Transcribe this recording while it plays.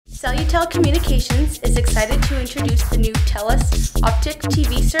Cellutel Communications is excited to introduce the new TELUS Optic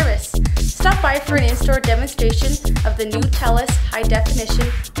TV service. Stop by for an in-store demonstration of the new TELUS High Definition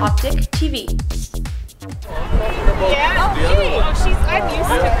Optic TV. Yeah, I'm used to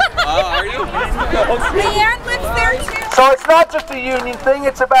it. Are you? Leanne lives there too. So it's not just a union thing,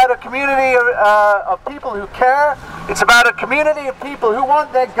 it's about a community of people who care. It's about a community of people who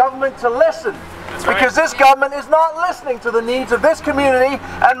want their government to listen. Because this government is not listening to the needs of this community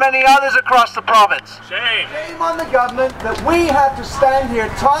and many others across the province. Shame. Shame on the government that we have to stand here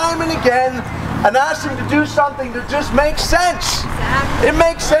time and again and ask them to do something that just makes sense. It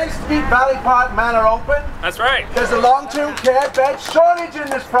makes sense to keep Valley Park Manor open. That's right. There's a long-term care bed shortage in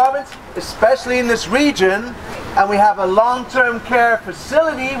this province, especially in this region, and we have a long-term care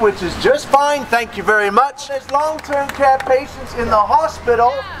facility, which is just fine, thank you very much. There's long-term care patients in the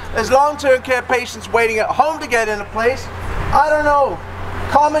hospital. There's long-term care patients waiting at home to get in a place. I don't know.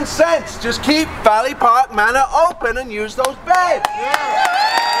 Common sense. Just keep Valley Park Manor open and use those beds.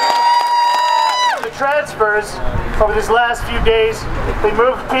 The transfers over these last few days, they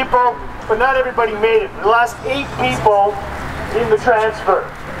moved people, but not everybody made it. We lost 8 people in the transfer.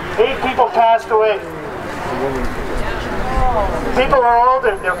 8 people passed away. People are old,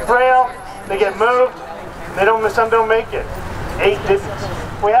 they're frail, they get moved, some don't make it. 8 didn't.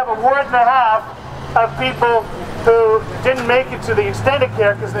 We have a ward and a half of people who didn't make it to the extended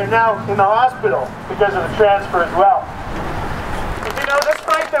care because they're now in the hospital because of the transfer as well. But you know, this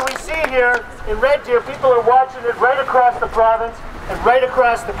fight that we see here in Red Deer, people are watching it right across the province and right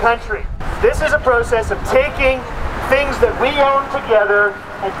across the country. This is a process of taking things that we own together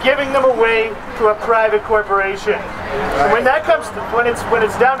and giving them away to a private corporation. And when that comes to, when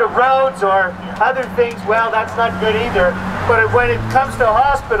it's down to roads or other things, well, that's not good either. But when it comes to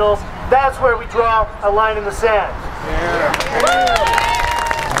hospitals, that's where we draw a line in the sand. Yeah.